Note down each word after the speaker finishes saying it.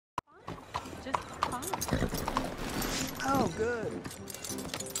Oh, good.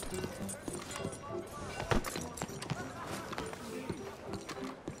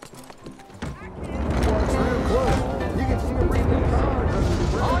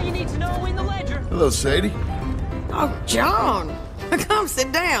 All you need to know in the ledger. Hello, Sadie. Oh, John. Come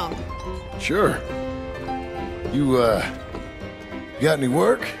sit down. Sure. You got any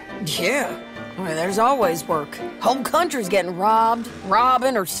work? Yeah. Well, there's always work. Whole country's getting robbed,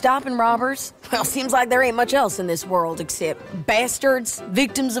 robbing, or stopping robbers. Well, seems like there ain't much else in this world except bastards,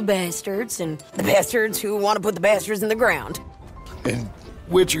 victims of bastards, and the bastards who want to put the bastards in the ground. And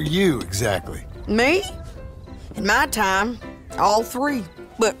which are you, exactly? Me? In my time, all three.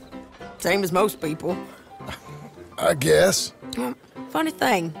 But same as most people. I guess. Funny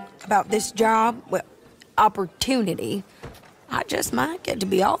thing about this job, well, opportunity, I just might get to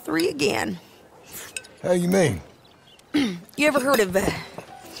be all three again. How you mean? You ever heard of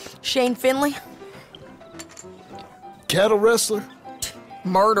Shane Finley? Cattle wrestler?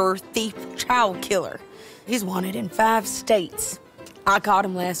 Murderer, thief, child killer. He's wanted in 5 states. I caught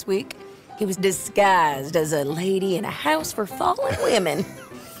him last week. He was disguised as a lady in a house for fallen women.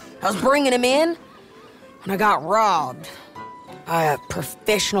 I was bringing him in when I got robbed by a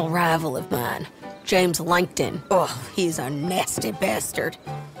professional rival of mine, James Langton. Oh, he's a nasty bastard.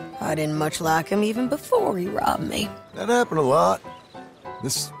 I didn't much like him even before he robbed me. That happened a lot.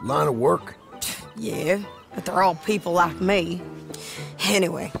 This line of work. Yeah, but they're all people like me.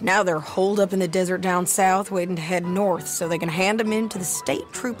 Anyway, now they're holed up in the desert down south, waiting to head north so they can hand him in to the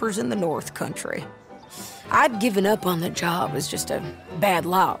state troopers in the north country. I'd given up on the job as just a bad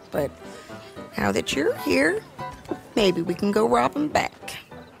lot, but now that you're here, maybe we can go rob him back.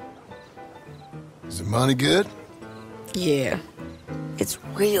 Is the money good? Yeah, it's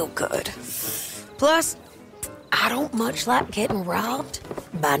real good. Plus, I don't much like getting robbed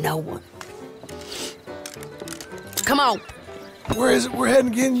by no one. Come on. Where is it we're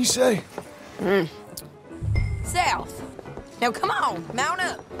heading again, you say? South. Now come on, mount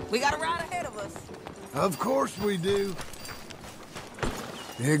up. We got a ride ahead of us. Of course we do.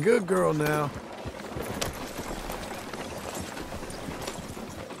 You're a good girl now.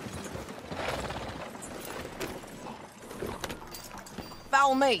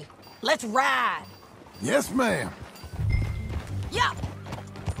 Follow me. Let's ride. Yes, ma'am. Yeah.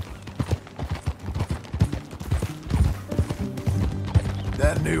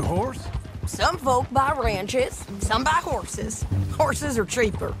 That new horse? Some folk buy ranches, some buy horses. Horses are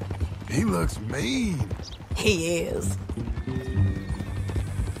cheaper. He looks mean. He is.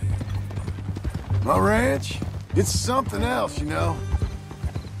 My ranch, it's something else, you know.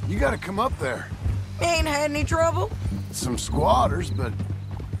 You gotta come up there. Ain't had any trouble? Some squatters, but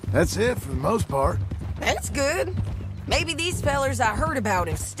that's it for the most part. That's good. Maybe these fellers I heard about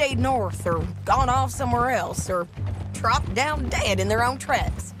have stayed north or gone off somewhere else or dropped down dead in their own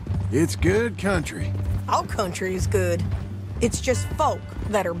tracks. It's good country. All country is good. It's just folk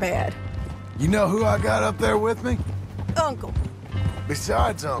that are bad. You know who I got up there with me? Uncle.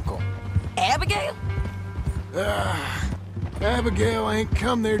 Besides Uncle. Abigail? Abigail ain't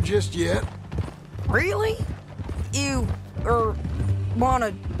come there just yet. Really? You,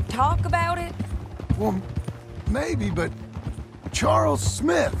 wanna talk about it? Well, maybe, but Charles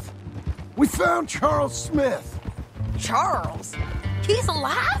Smith. We found Charles Smith. Charles? He's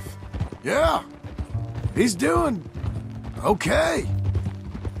alive? Yeah. He's doing okay.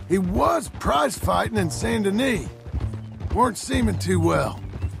 He was prize fighting in Saint Denis. Weren't seeming too well.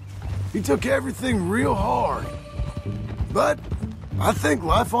 He took everything real hard. But I think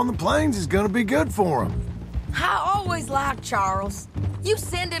life on the plains is gonna be good for him. I always liked Charles. You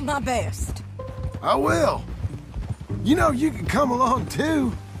send him my best. I will. You know, you can come along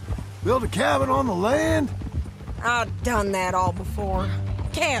too. Build a cabin on the land. I've done that all before.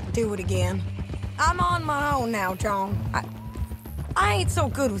 Can't do it again. I'm on my own now, John. I ain't so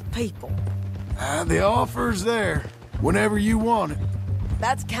good with people. The offer's there, whenever you want it.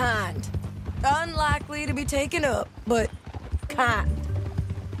 That's kind. Unlikely to be taken up, but kind.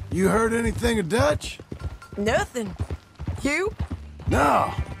 You heard anything of Dutch? Nothing. You?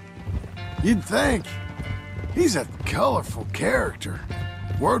 No. You'd think. He's a colorful character.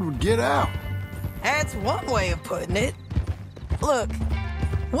 Word would get out. That's one way of putting it. Look,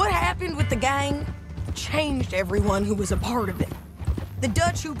 what happened with the gang changed everyone who was a part of it. The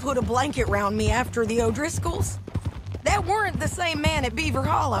Dutch who put a blanket round me after the O'Driscolls, that weren't the same man at Beaver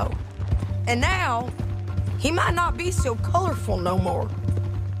Hollow. And now, he might not be so colorful no more.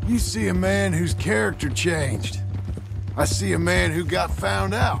 You see a man whose character changed. I see a man who got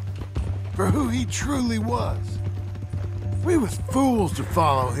found out for who he truly was. We was fools to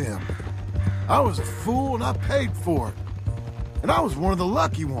follow him. I was a fool and I paid for it. And I was one of the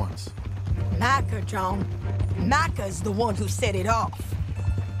lucky ones. Micah, John. Micah's the one who set it off.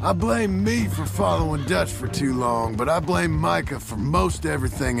 I blame me for following Dutch for too long, but I blame Micah for most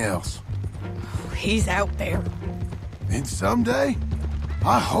everything else. He's out there. And someday,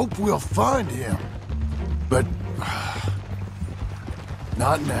 I hope we'll find him. But...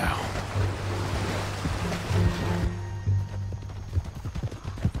 not now.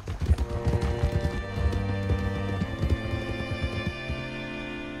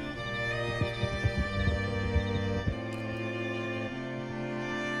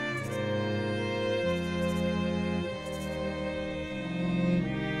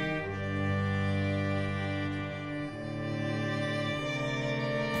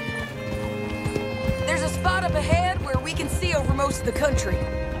 There's a spot up ahead where we can see over most of the country.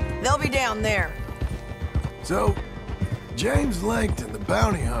 They'll be down there. So, James Langton, the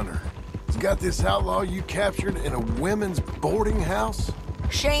bounty hunter, has got this outlaw you captured in a women's boarding house?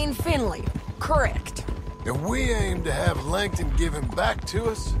 Shane Finley. Correct. And we aim to have Langton give him back to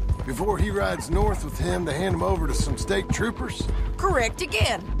us before he rides north with him to hand him over to some state troopers? Correct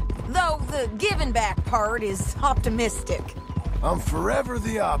again. Though the giving back part is optimistic. I'm forever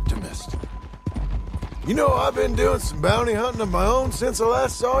the optimist. You know, I've been doing some bounty hunting of my own since I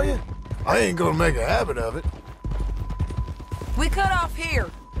last saw you. I ain't gonna make a habit of it. We cut off here.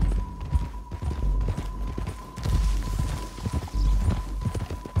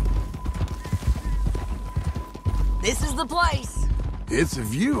 This is the place. It's a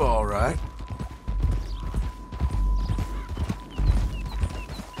view, all right.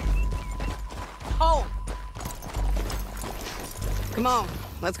 Home. Come on,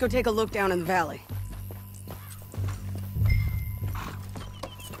 let's go take a look down in the valley.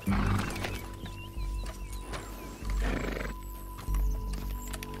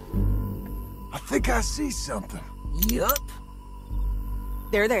 I think I see something. Yup.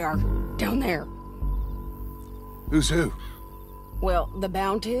 There they are, down there. Who's who? Well, the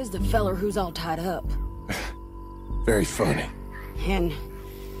bounty is the feller who's all tied up. Very funny. And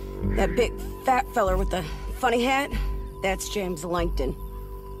that big fat feller with the funny hat, that's James Langton.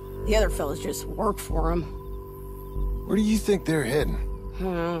 The other fellas just work for him. Where do you think they're heading?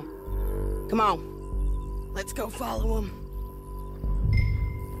 Come on, let's go follow them.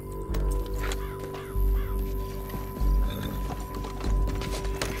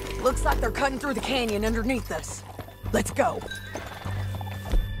 Looks like they're cutting through the canyon underneath us. Let's go.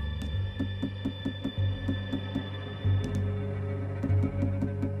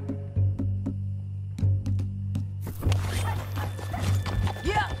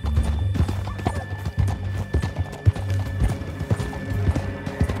 Yeah.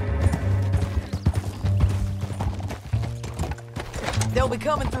 They'll be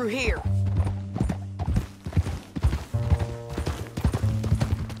coming through here.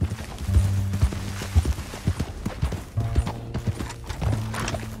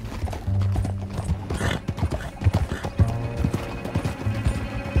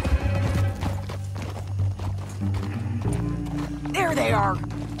 There they are.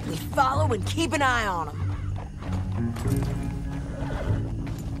 We follow and keep an eye on them.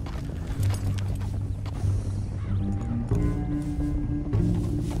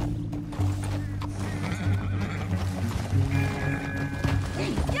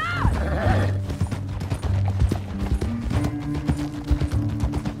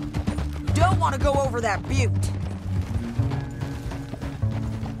 Don't want to go over that butte.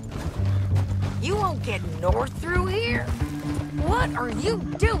 You won't get north through here. What are you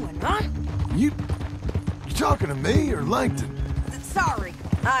doing, huh? You talking to me or Langton? Sorry,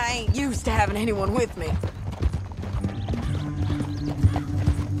 I ain't used to having anyone with me.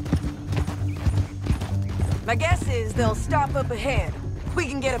 My guess is they'll stop up ahead. We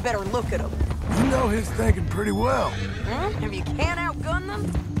can get a better look at them. You know his thinking pretty well. If you can't outgun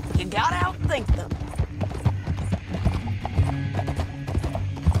them, you gotta outthink them.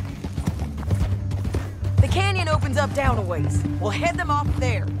 The canyon opens up down a ways. We'll head them off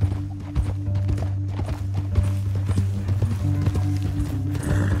there.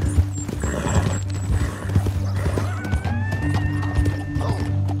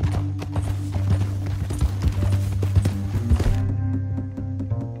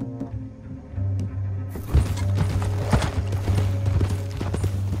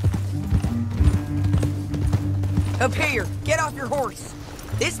 Up here, get off your horse.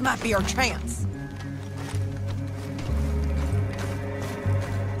 This might be our chance.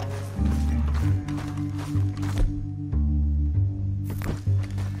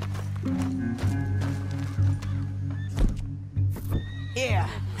 Yeah,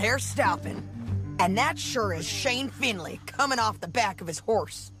 they're stopping. And that sure is Shane Finley coming off the back of his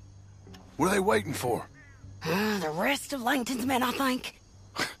horse. What are they waiting for? The rest of Langton's men, I think.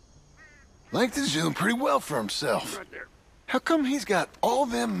 Langton's doing pretty well for himself. How come he's got all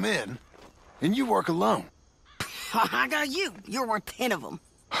them men, and you work alone? I got you. You're worth 10 of them.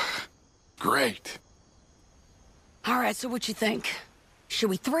 Great. All right, so what you think? Should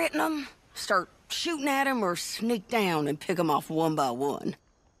we threaten them, start shooting at them, or sneak down and pick them off one by one?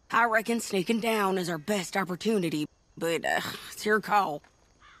 I reckon sneaking down is our best opportunity, but it's your call.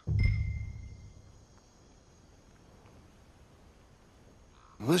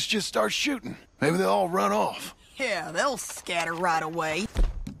 Let's just start shooting. Maybe they'll all run off. Yeah, they'll scatter right away.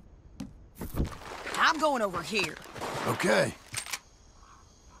 I'm going over here. Okay.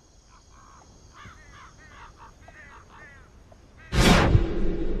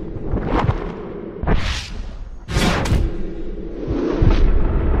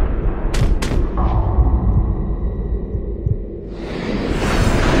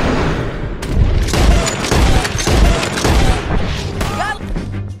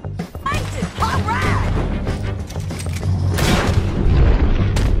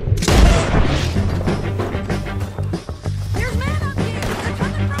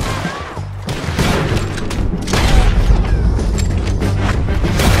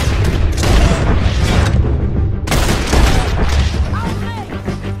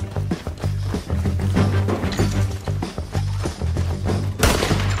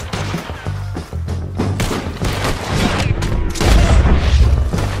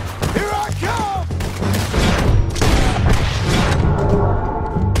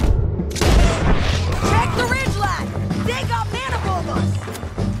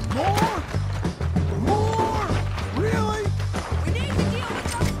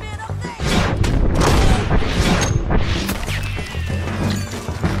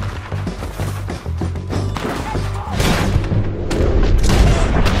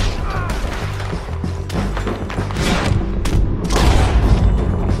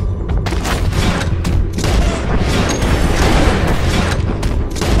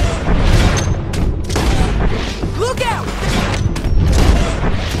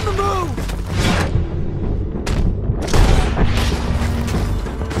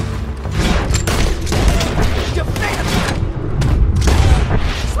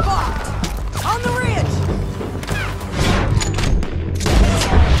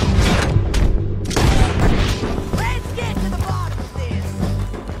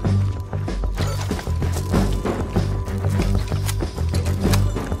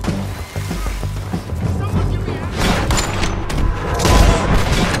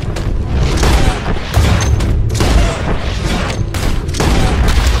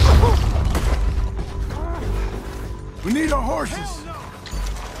 We need our horses.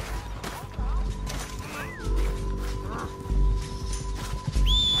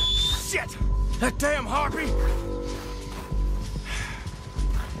 Shit! That damn harpy!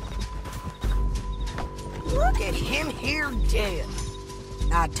 Look at him here dead.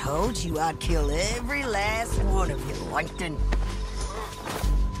 I told you I'd kill every last one of you, Langton.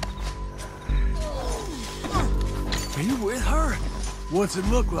 Are you with her? What's it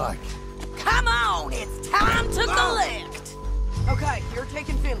look like? Come on, it's time to collect. Okay, you're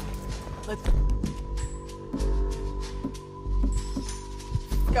taking Finley. Let's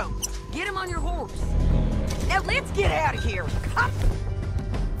go. Get him on your horse. Now let's get out of here. Come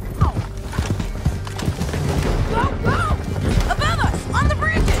on. Go, go! Above us, on the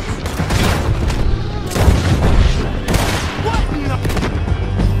bridges! What in the...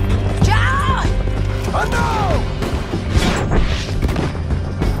 John! I know!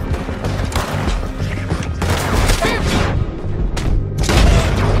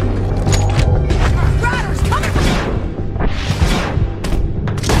 Riders coming from...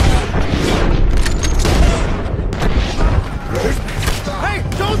 Hey,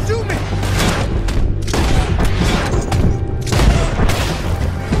 don't shoot me!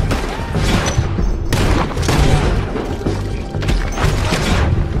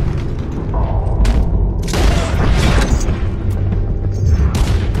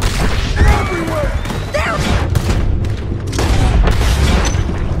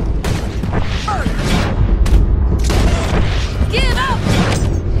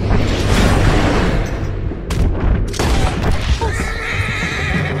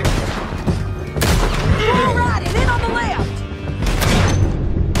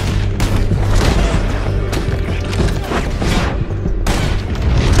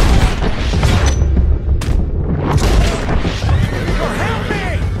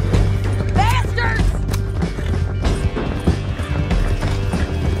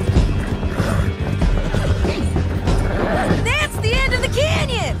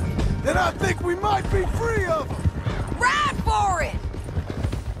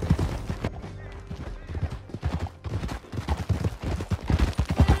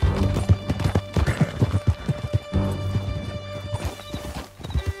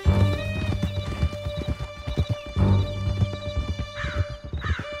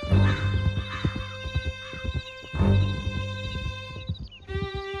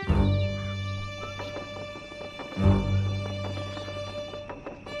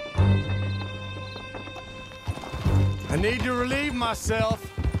 need to relieve myself.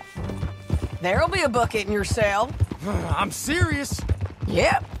 There'll be a bucket in your cell. I'm serious.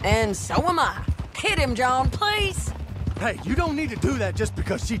 Yep, and so am I. Hit him, John, please. Hey, you don't need to do that just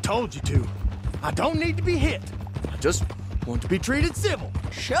because she told you to. I don't need to be hit. I just want to be treated civil.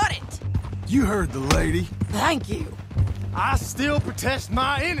 Shut it. You heard the lady. Thank you. I still protest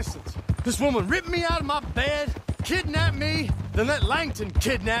my innocence. This woman ripped me out of my bed, kidnapped me, then let Langton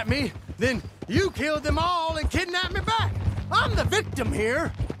kidnap me, then you killed them all and kidnapped me back. I'm the victim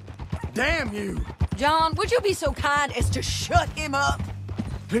here. Damn you. John, would you be so kind as to shut him up?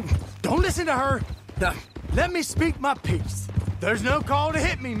 Don't listen to her. Now, let me speak my piece. There's no call to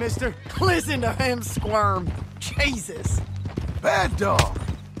hit me, mister. Listen to him squirm. Jesus. Bad dog.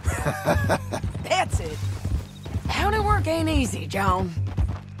 That's it. County work ain't easy, John.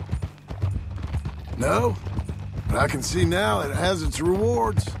 No, but I can see now it has its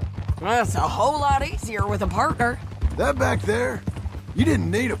rewards. That's a whole lot easier with a partner. That back there, you didn't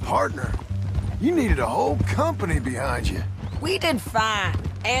need a partner. You needed a whole company behind you. We did fine.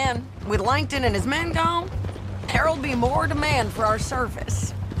 And with Langton and his men gone, there'll be more demand for our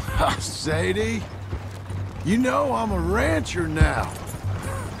service. Sadie, you know I'm a rancher now.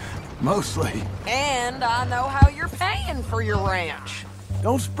 Mostly. And I know how you're paying for your ranch.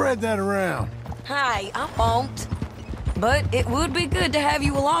 Don't spread that around. Hey, I won't. But it would be good to have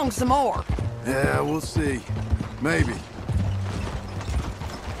you along some more. Yeah, we'll see. Maybe.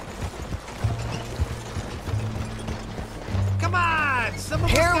 Come on, some of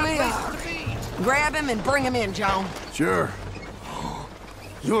us Here got we places are. to be. Grab him and bring him in, John. Sure.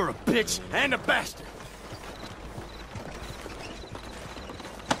 You're a bitch and a bastard.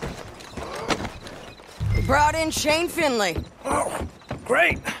 We brought in Shane Finley. Oh,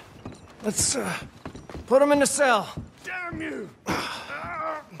 great. Let's put him in the cell. Damn you!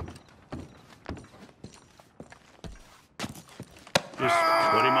 Just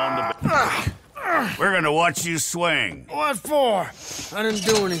put him on the... We're gonna watch you swing. What for? I didn't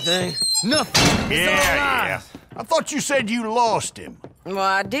do anything. Nothing. It's all Yeah. lies. I thought you said you lost him. Well,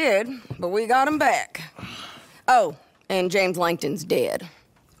 I did, but we got him back. Oh, and James Langton's dead.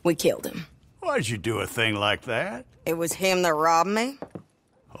 We killed him. Why'd you do a thing like that? It was him that robbed me.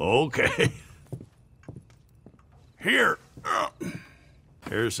 Okay. Here.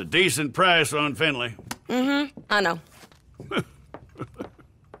 Here's a decent price on Finley. I know.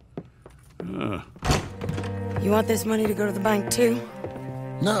 You want this money to go to the bank, too?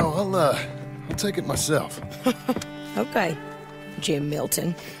 No, I'll take it myself. Okay, Jim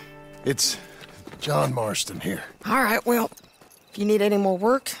Milton. It's John Marston here. All right, well, if you need any more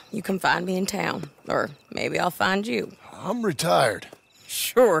work, you can find me in town. Or maybe I'll find you. I'm retired.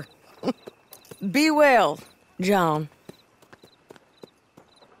 Sure. Be well, John.